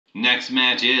Next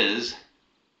match is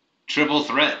Triple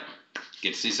Threat.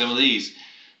 Get to see some of these.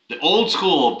 The old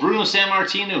school Bruno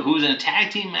Sammartino, who's in a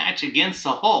tag team match against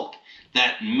the Hulk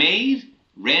that made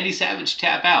Randy Savage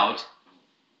tap out,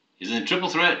 is in a triple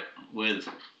threat with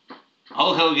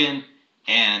Hulk Hogan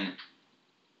and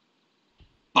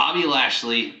Bobby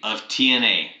Lashley of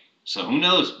TNA. So who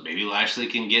knows? Maybe Lashley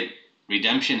can get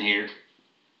redemption here.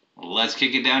 Well, let's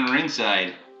kick it down to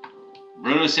ringside.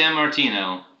 Bruno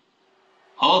Sammartino,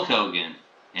 Hulk Hogan,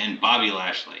 and Bobby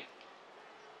Lashley.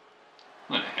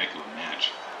 What a heck of a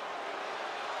match.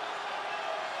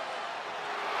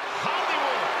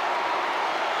 Hollywood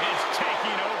is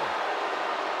taking over.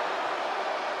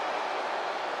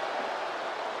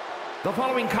 The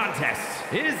following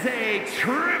contest is a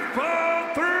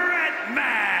triple threat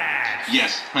match.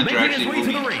 Yes, Hunter actually will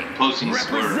be posting the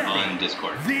score on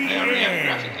Discord. The I already have a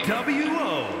graphic of it.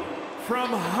 NWO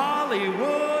from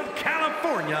Hollywood,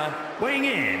 California, weighing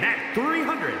in at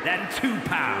 302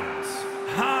 pounds.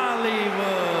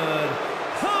 Hollywood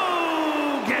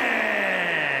Hogan.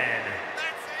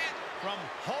 That's it. From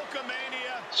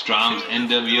Hulkamania. Strong's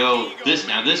NWO.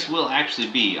 This will actually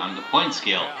be on the point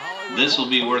scale. This will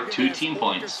be worth 2 team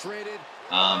points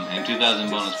and 2,000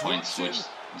 bonus points, which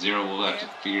Zero will have to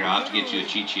figure out. I'll have to get you a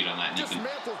cheat sheet on that. And you can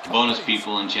bonus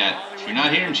people in chat. If you're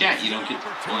not here in chat, you don't get the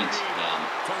points.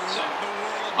 So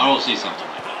I will see something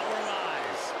like that.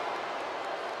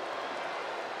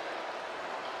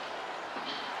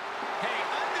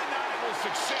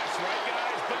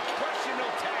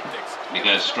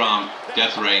 Because Strong,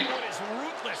 Death Ray,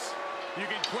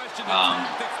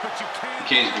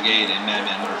 Cage Brigade, and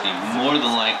Madman Murphy more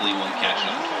than likely won't catch it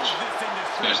on Twitch,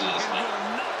 especially this late.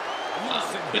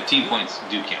 But team points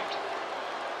do count.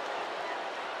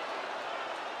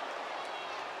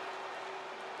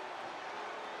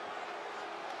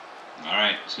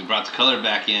 Alright, so we brought the color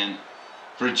back in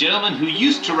for a gentleman who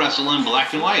used to wrestle in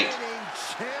black and white.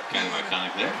 Kind of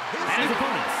iconic there. As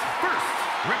opponents, first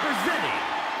representing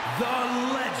the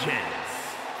Legends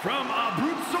from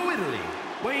Abruzzo, Italy,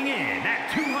 weighing in at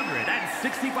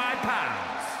 265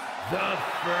 pounds, the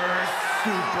first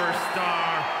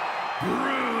superstar,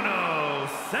 Bruno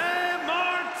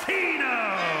Sammartino.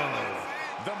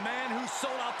 The man who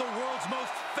sold out the world's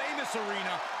most famous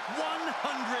arena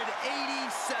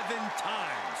 187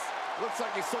 times. Looks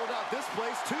like he sold out this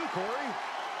place too, Corey.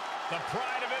 The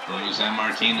pride of Italy. Bruno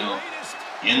Sammartino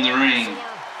in the ring.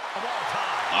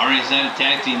 Already had a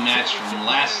tag team match from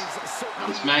last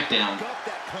on SmackDown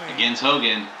against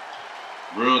Hogan.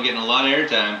 Bruno getting a lot of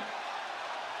airtime.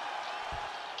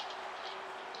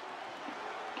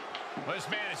 This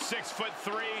man is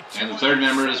 6'3", and the third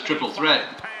member is Triple Threat,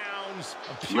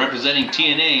 representing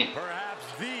TNA.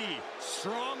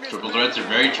 Triple threats are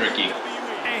very tricky.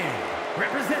 And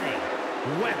representing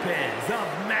Weapons of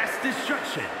Mass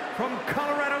Destruction from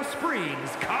Colorado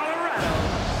Springs, Colorado,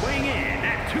 weighing in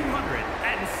at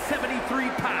 273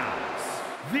 pounds,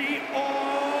 the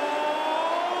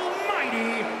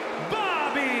almighty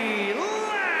Bobby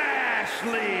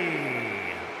Lashley.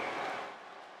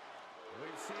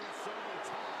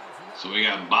 So we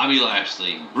got Bobby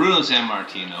Lashley, Bruno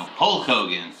Sammartino, Hulk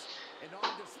Hogan,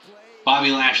 Bobby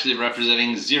Lashley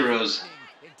representing Zero's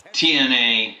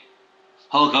TNA,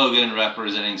 Hulk Hogan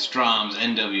representing Strom's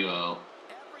NWO,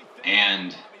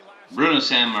 and Bruno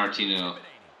Sammartino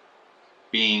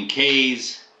being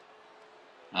K's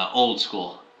old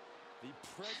school.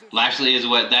 Lashley is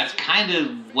that's kind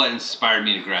of what inspired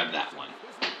me to grab that one.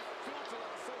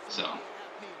 So,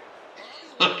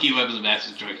 Key Weapons of Mass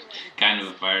Destruction, kind of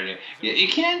inspired it. Yeah,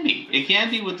 it can be. It can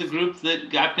be with the group that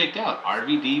got picked out.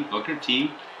 RVD, Booker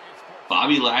T,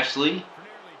 Bobby Lashley,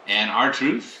 and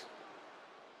R-Truth.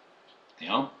 You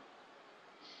know?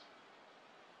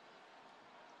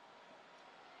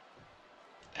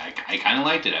 I kind of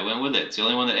liked it. I went with it. It's the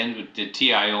only one that ended with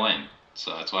T-I-O-N.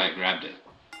 So that's why I grabbed it.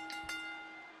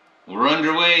 We're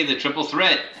underway. The triple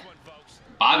threat.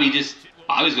 Bobby's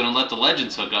going to let the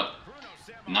Legends hook up.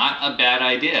 Not a bad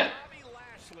idea.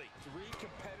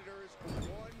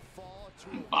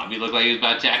 Bobby looked like he was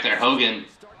about to attack there. Hogan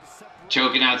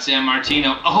choking out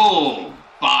Sammartino. Oh!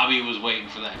 Bobby was waiting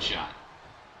for that shot.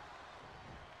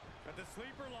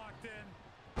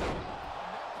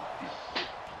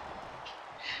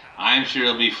 I'm sure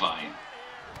he'll be fine.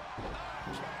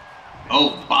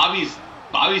 Oh, Bobby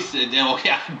said,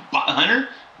 okay, Hunter,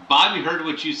 Bobby heard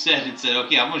what you said and said,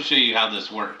 okay, I'm going to show you how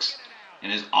this works.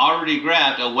 And has already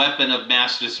grabbed a weapon of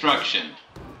mass destruction.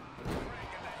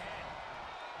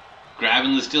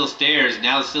 Grabbing the steel stairs.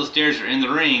 Now the steel stairs are in the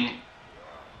ring.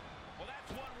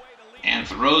 And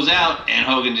throws out, and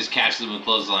Hogan just catches him with a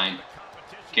clothesline.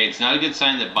 Okay, it's not a good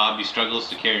sign that Bobby struggles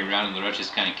to carry around and the ref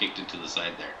just kind of kicked it to the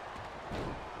side there.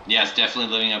 Yes,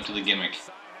 definitely living up to the gimmick.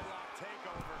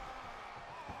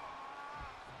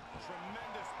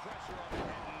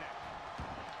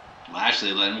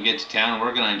 Lashly letting him get to town and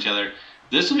working on each other.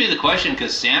 This will be the question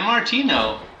because San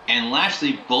Martino and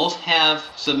Lashly both have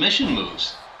submission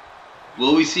moves.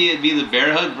 Will we see it be the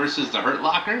bear hug versus the hurt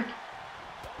locker?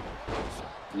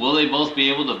 Will they both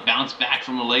be able to bounce back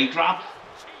from a leg drop?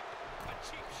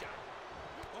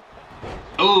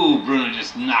 Oh, Bruno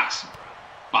just knocks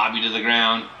Bobby to the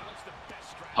ground.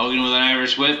 Hogan with an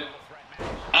Irish whip.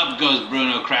 Up goes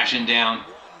Bruno crashing down.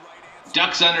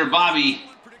 Ducks under Bobby.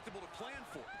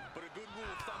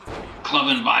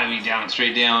 Clubbing Bobby down,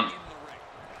 straight down.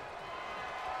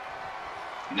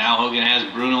 Now Hogan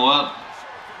has Bruno up.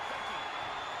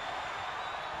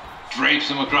 Drapes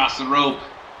him across the rope.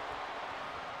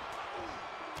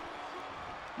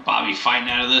 Bobby fighting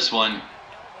out of this one.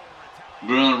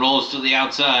 Bruno rolls to the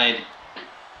outside.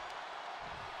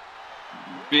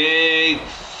 Big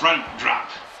front drop.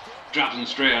 Drops him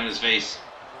straight on his face.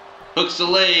 Hooks the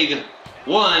leg.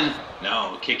 One.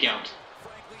 No, kick out.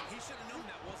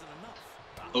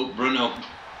 Oh, Bruno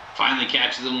finally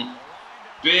catches him.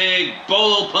 Big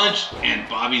bolo punch, and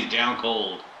Bobby's down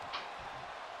cold.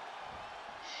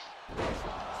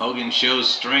 Hogan shows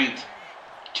strength.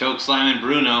 Choke slamming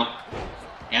Bruno.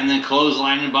 And then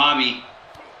clotheslining Bobby.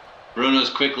 Bruno's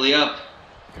quickly up.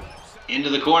 Into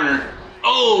the corner.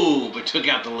 Oh, but took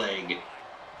out the leg.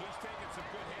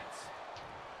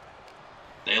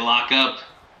 They lock up.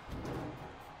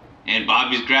 And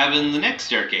Bobby's grabbing the next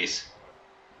staircase.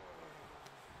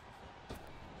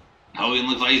 Hogan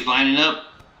looks like he's lining up.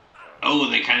 Oh,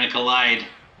 they kind of collide.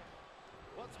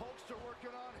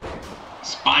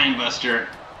 Spine buster.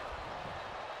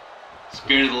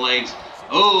 Spear to the legs.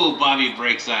 Oh, Bobby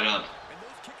breaks that up.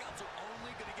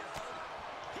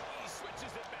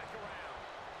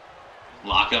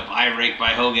 Lock up eye rake by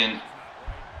Hogan.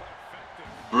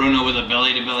 Bruno with a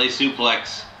belly-to-belly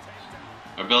suplex.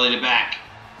 Or belly-to-back.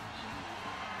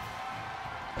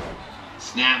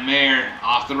 Snap mare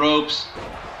off the ropes.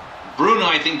 Bruno,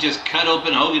 I think, just cut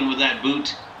open Hogan with that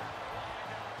boot.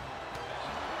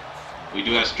 We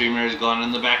do have streamers going on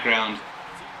in the background.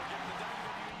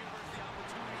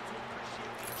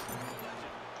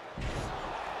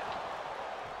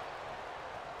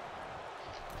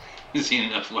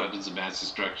 Seen enough weapons of mass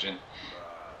destruction.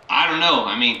 I don't know.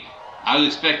 I mean, I was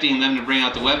expecting them to bring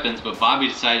out the weapons, but Bobby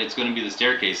decided it's going to be the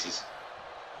staircases.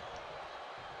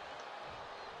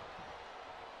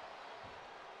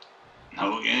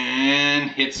 Hogan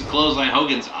hits the clothesline.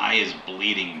 Hogan's eye is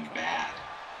bleeding bad.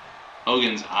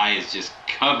 Hogan's eye is just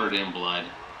covered in blood.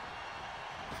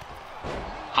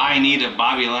 High knee to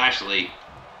Bobby Lashly.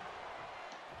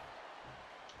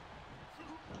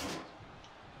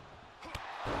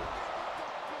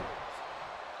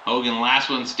 Hogan, last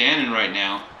one standing right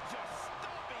now.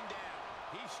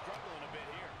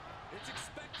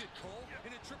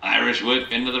 Irish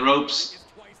whip into the ropes.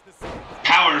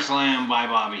 Power slam by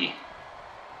Bobby.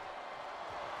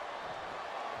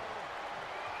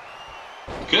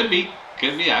 Could be.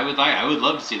 I would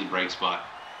love to see the break spot.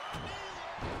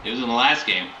 It was in the last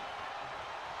game.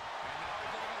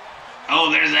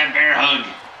 Oh, there's that bear hug.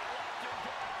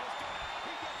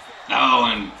 Oh,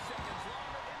 and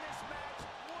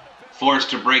forced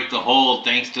to break the hold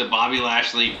thanks to Bobby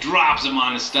Lashly. Drops him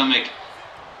on his stomach.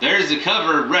 There's the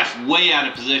cover. Ref way out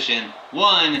of position.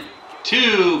 1,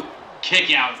 2,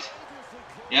 kick out.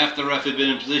 If the ref had been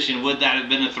in position, would that have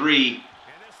been a 3?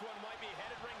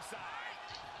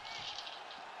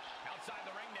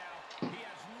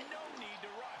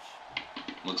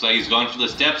 Looks like he's going for the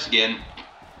steps again.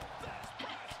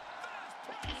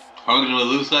 Hogan with a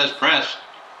loose last press.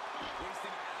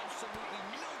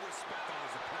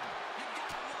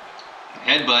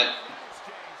 Headbutt.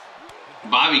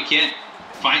 Bobby can't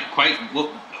find quite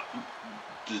what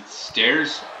the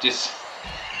stairs just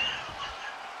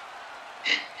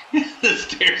the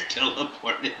stairs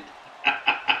teleported.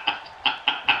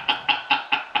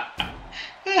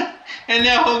 And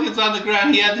now Hogan's on the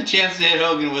ground. He had the chance to hit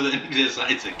Hogan with it and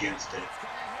decides against it.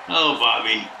 Oh,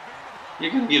 Bobby.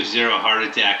 You're going to give Zero a heart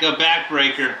attack. A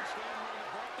backbreaker.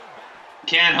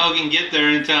 Can Hogan get there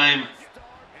in time?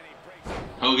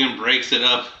 Hogan breaks it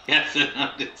up. Yes, and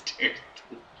up the stairs.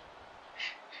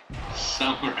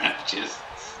 Some ref just...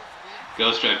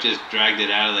 Ghost ref just dragged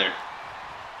it out of there.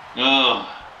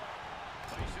 Oh.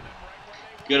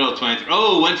 Good old 23.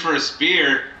 Oh, went for a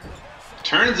spear.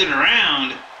 Turns it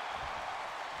around.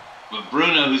 But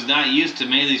Bruno, who's not used to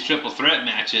many of these triple threat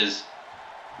matches,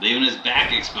 leaving his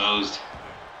back exposed.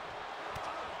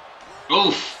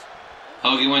 Oof.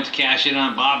 Hogan went to cash in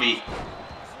on Bobby.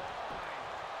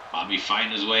 Bobby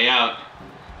fighting his way out.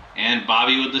 And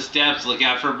Bobby with the steps. Look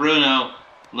out for Bruno.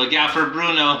 Look out for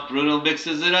Bruno. Bruno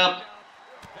mixes it up.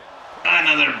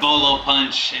 Another bolo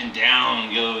punch. And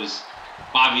down goes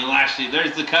Bobby Lashley.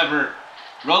 There's the cover.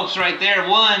 Ropes right there.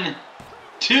 1,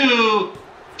 2,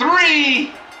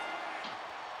 3.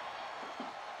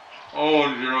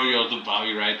 Oh, Zero yelled to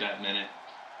Bobby right that minute.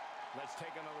 Let's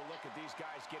take another look at these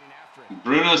guys getting after it.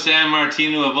 Bruno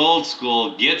Sammartino of Old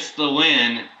School gets the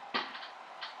win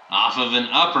off of an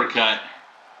uppercut.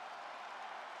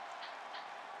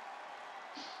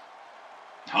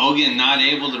 Hogan not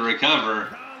able to recover.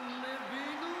 The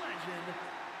living legend,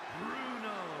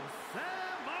 Bruno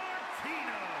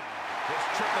Sammartino. This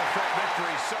triple threat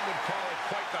victory, some would call it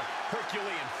quite the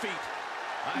Herculean feat.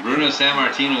 Bruno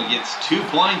Sammartino gets 2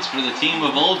 points for the team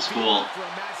of Old School. For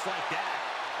a match like that,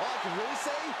 all I can really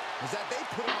say is that they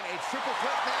put on a triple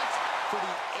threat match for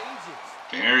the ages.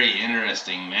 Very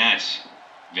interesting match.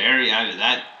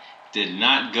 That did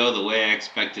not go the way I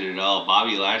expected at all.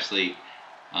 Bobby Lashley,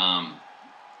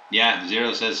 yeah,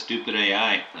 Zero says stupid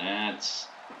AI. That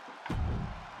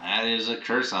is a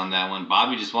curse on that one.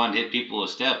 Bobby just wanted to hit people with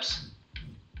steps.